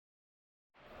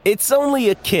It's only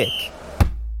a kick,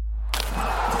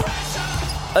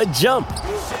 a jump,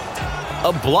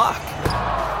 a block.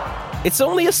 It's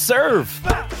only a serve.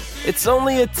 It's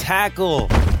only a tackle,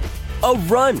 a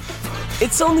run.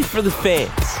 It's only for the fans.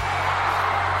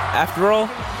 After all,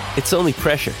 it's only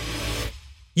pressure.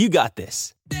 You got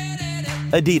this.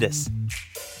 Adidas.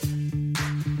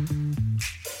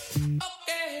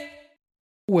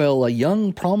 Well, a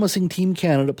young, promising Team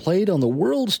Canada played on the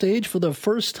world stage for the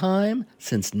first time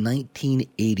since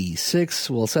 1986.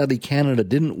 Well, sadly, Canada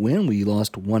didn't win. We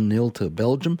lost 1-0 to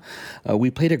Belgium.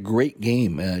 We played a great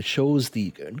game. It shows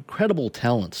the incredible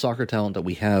talent, soccer talent that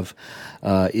we have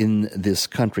in this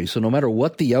country. So no matter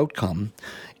what the outcome,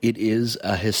 it is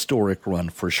a historic run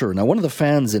for sure. Now, one of the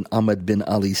fans in Ahmed bin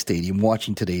Ali Stadium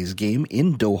watching today's game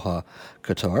in Doha,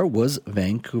 Qatar, was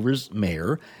Vancouver's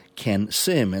mayor, Ken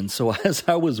Sim. And so as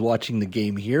I was watching the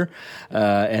game here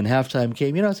and halftime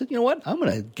came, I said, you know what? I'm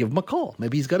going to give him a call.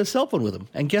 Maybe he's got a cell phone with him.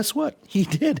 And guess what? He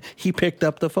did. He picked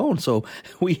up the phone. So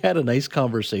we had a nice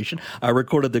conversation. I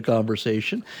recorded the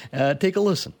conversation. Take a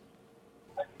listen.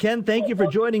 Ken, thank you for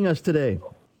joining us today.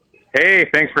 Hey,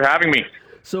 thanks for having me.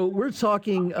 So we're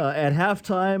talking at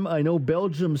halftime. I know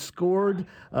Belgium scored,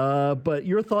 but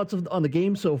your thoughts on the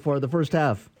game so far, the first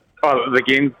half? Oh, the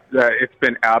game, it's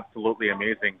been absolutely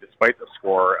amazing despite the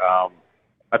score.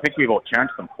 I think we've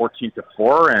outchanced them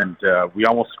 14-4, and we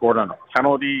almost scored on a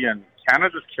penalty, and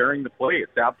Canada's carrying the play.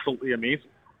 It's absolutely amazing.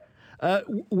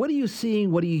 What are you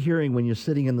seeing, what are you hearing when you're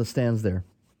sitting in the stands there?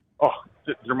 Oh,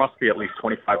 there must be at least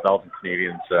 25,000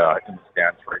 Canadians in the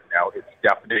stands right now. It's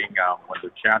deafening when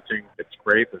they're chanting. It's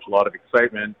great. There's a lot of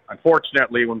excitement.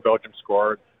 Unfortunately, when Belgium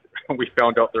scored, we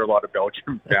found out there are a lot of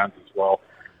Belgium fans as well.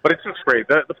 But it's just great.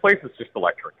 The place is just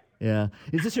electric. Yeah.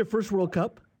 Is this your first World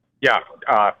Cup? Yeah,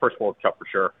 first World Cup for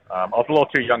sure. I was a little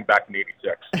too young back in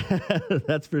 '86.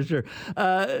 That's for sure.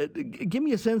 Give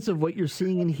me a sense of what you're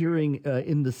seeing and hearing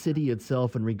in the city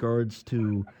itself in regards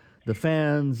to the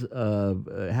fans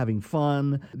having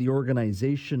fun, the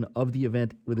organization of the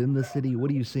event within the city.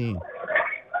 What are you seeing?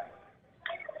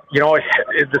 This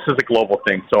is a global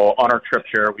thing. So on our trip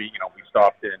here, we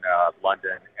stopped in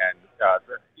London, and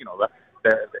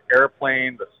the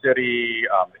airplane, the city,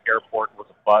 the airport was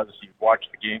a buzz. You watch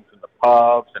the games in the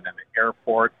pubs and in the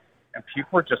airport, and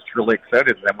people are just really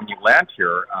excited. And then when you land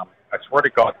here, I swear to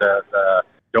God, the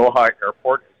Doha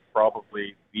airport is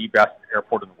probably the best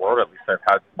airport in the world. At least I've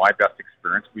had my best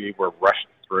experience. We were rushed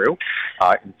through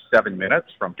in 7 minutes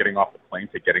from getting off the plane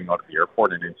to getting out of the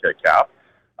airport and into a cab.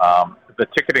 The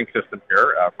ticketing system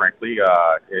here, frankly,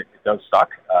 it does suck.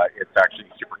 It's actually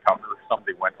super cumbersome.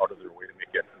 They went out of their way to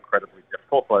make it incredibly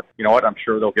difficult. But you know what? I'm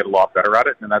sure they'll get a lot better at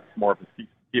it, and that's more of a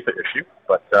FIFA issue.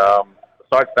 But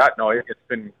besides that, no, it's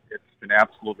been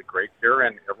absolutely great here,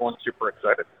 and everyone's super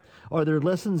excited. Are there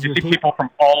lessons you see people from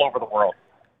all over the world?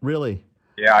 Really?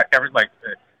 Yeah,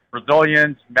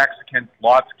 Brazilians, Mexicans,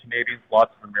 lots of Canadians,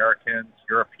 lots of Americans,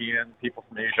 Europeans, people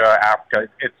from Asia, Africa.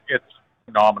 It's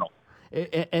phenomenal.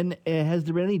 And has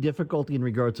there been any difficulty in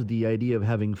regards to the idea of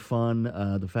having fun,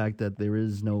 the fact that there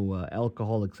is no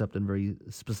alcohol except in very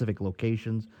specific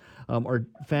locations? Are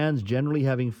fans generally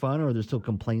having fun, or are there still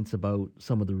complaints about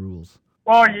some of the rules?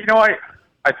 Well,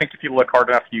 I think if you look hard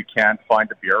enough, you can find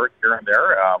a beer here and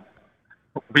there.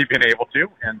 We've been able to.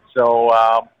 And so,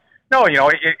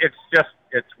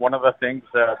 it's one of the things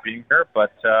being here,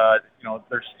 but,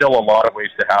 there's still a lot of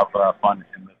ways to have fun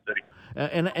in the city.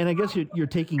 And I guess you're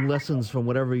taking lessons from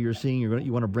whatever you're seeing.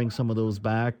 You want to bring some of those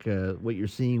back, what you're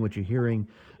seeing, what you're hearing,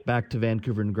 back to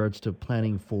Vancouver in regards to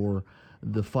planning for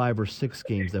the 5 or 6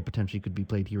 games that potentially could be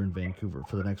played here in Vancouver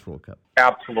for the next World Cup.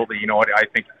 Absolutely. You know what? I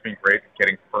think it's been great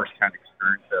getting first-hand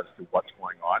experience as to what's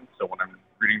going on. So when I'm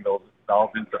reading those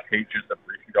thousands of pages of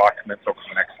briefing documents over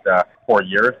the next 4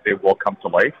 years, they will come to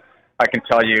life. I can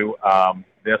tell you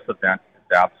this event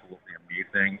is absolutely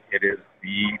amazing. It is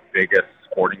the biggest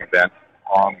sporting event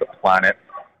on the planet.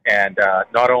 And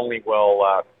not only will,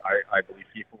 I believe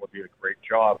FIFA will do a great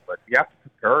job, but we have to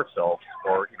prepare ourselves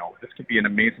for, this could be an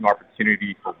amazing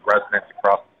opportunity for residents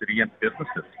across the city and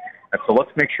businesses. And so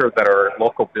let's make sure that our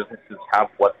local businesses have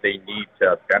what they need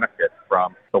to benefit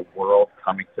from the world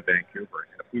coming to Vancouver.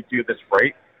 And if we do this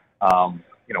right,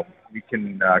 we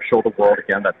can show the world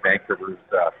again that Vancouver is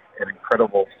an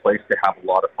incredible place to have a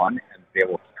lot of fun and be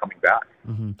able to keep coming back.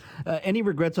 Mm-hmm. Any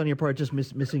regrets on your part just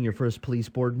missing your first police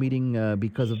board meeting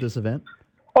because of this event?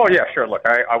 Oh, yeah, sure. Look,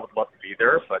 I would love to be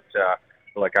there, but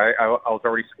I was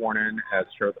already sworn in as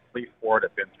chair of the police board.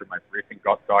 I've been through my briefing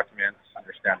documents,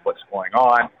 understand what's going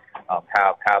on,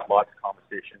 have had lots of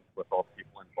conversations with all the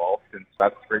people involved. And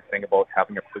that's the great thing about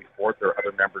having a police board. There are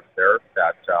other members there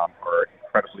that are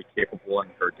incredibly capable and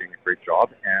they're doing a great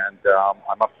job. And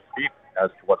I'm up to speed as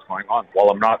to what's going on. While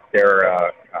I'm not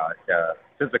there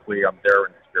physically, I'm there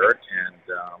in spirit, and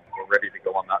we're ready to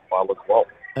go on that file as well.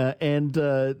 And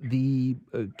the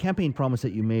campaign promise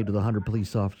that you made to the 100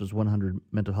 police officers, 100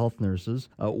 mental health nurses,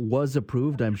 was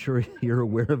approved. I'm sure you're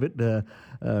aware of it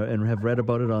and have read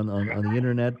about it on the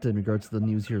internet in regards to the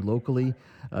news here locally.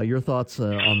 Your thoughts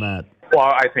on that? Well,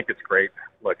 I think it's great.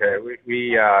 Look,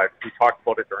 we talked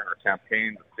about it during our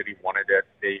campaign. The city wanted it.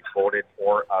 They voted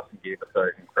for us and gave us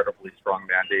an incredibly strong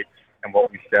mandate. And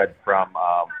what we said from,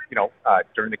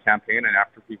 during the campaign and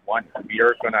after we won,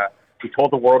 we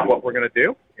told the world what we're going to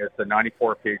do. It's a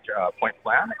 94-page point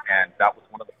plan, and that was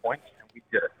one of the points, and we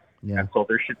did it. Yeah. And so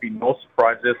there should be no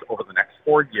surprises over the next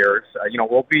 4 years.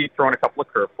 We'll be throwing a couple of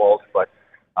curveballs, but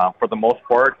for the most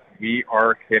part, we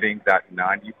are hitting that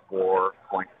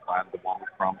 94-point plan, the one we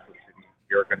promised the city.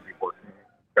 We are going to be working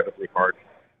incredibly hard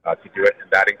to do it, and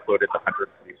that included the 100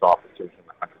 police officers and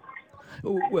the 100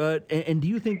 nurses. And do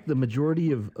you think the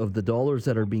majority of the dollars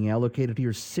that are being allocated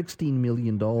here, $16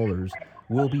 million,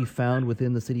 will be found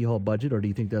within the City Hall budget, or do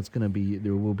you think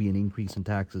there will be an increase in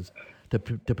taxes to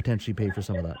potentially pay for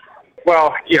some of that?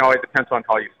 Well, it depends on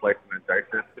how you slice and dice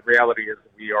it. The reality is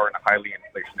we are in a highly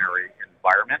inflationary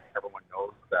environment. Everyone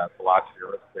knows that the last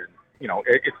year has been,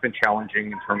 it's been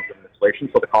challenging in terms of inflation,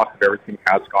 so the cost of everything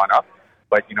has gone up.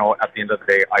 But, at the end of the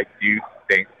day, I do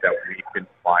think that we can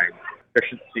find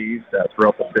efficiencies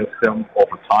throughout the system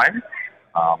over time.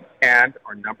 And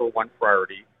our number one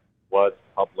priority was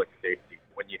public safety.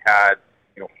 When you had,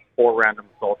 4 random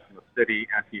assaults in the city,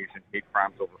 anti-Asian hate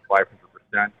crimes over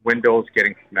 500%, windows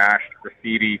getting smashed,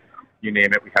 graffiti, you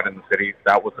name it, we had in the city,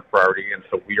 that was a priority. And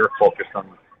so we are focused on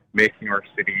making our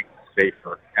city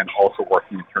safer and also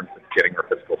working in terms of getting our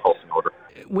fiscal house in order.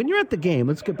 When you're at the game,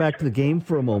 let's get back to the game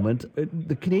for a moment.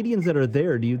 The Canadians that are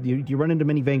there, do you run into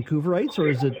many Vancouverites, or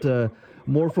is it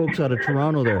more folks out of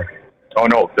Toronto there? Oh,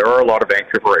 no, there are a lot of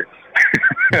Vancouverites.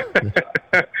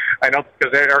 I know,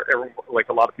 because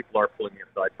a lot of people are pulling me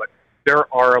aside, but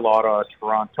there are a lot of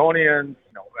Torontonians,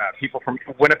 people from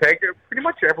Winnipeg, pretty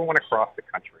much everyone across the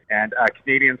country, and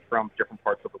Canadians from different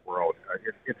parts of the world.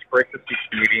 It's great to see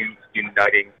Canadians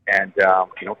uniting and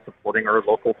supporting our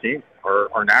local team,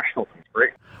 our national team.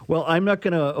 Great. Well, I'm not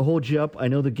going to hold you up. I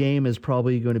know the game is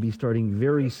probably going to be starting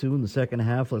very soon, the second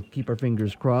half. Let's keep our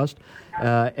fingers crossed.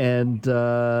 And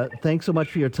thanks so much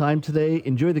for your time today.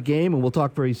 Enjoy the game, and we'll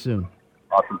talk very soon.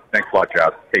 Awesome. Thanks a lot,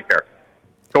 Jazz. Take care.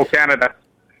 Go Canada.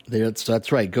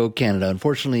 That's right. Go Canada.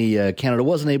 Unfortunately, Canada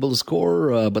wasn't able to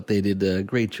score, but they did a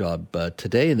great job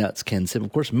today, and that's Ken Sim,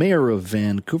 of course, Mayor of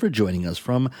Vancouver, joining us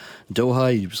from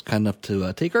Doha. He was kind enough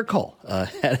to take our call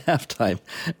at halftime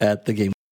at the game.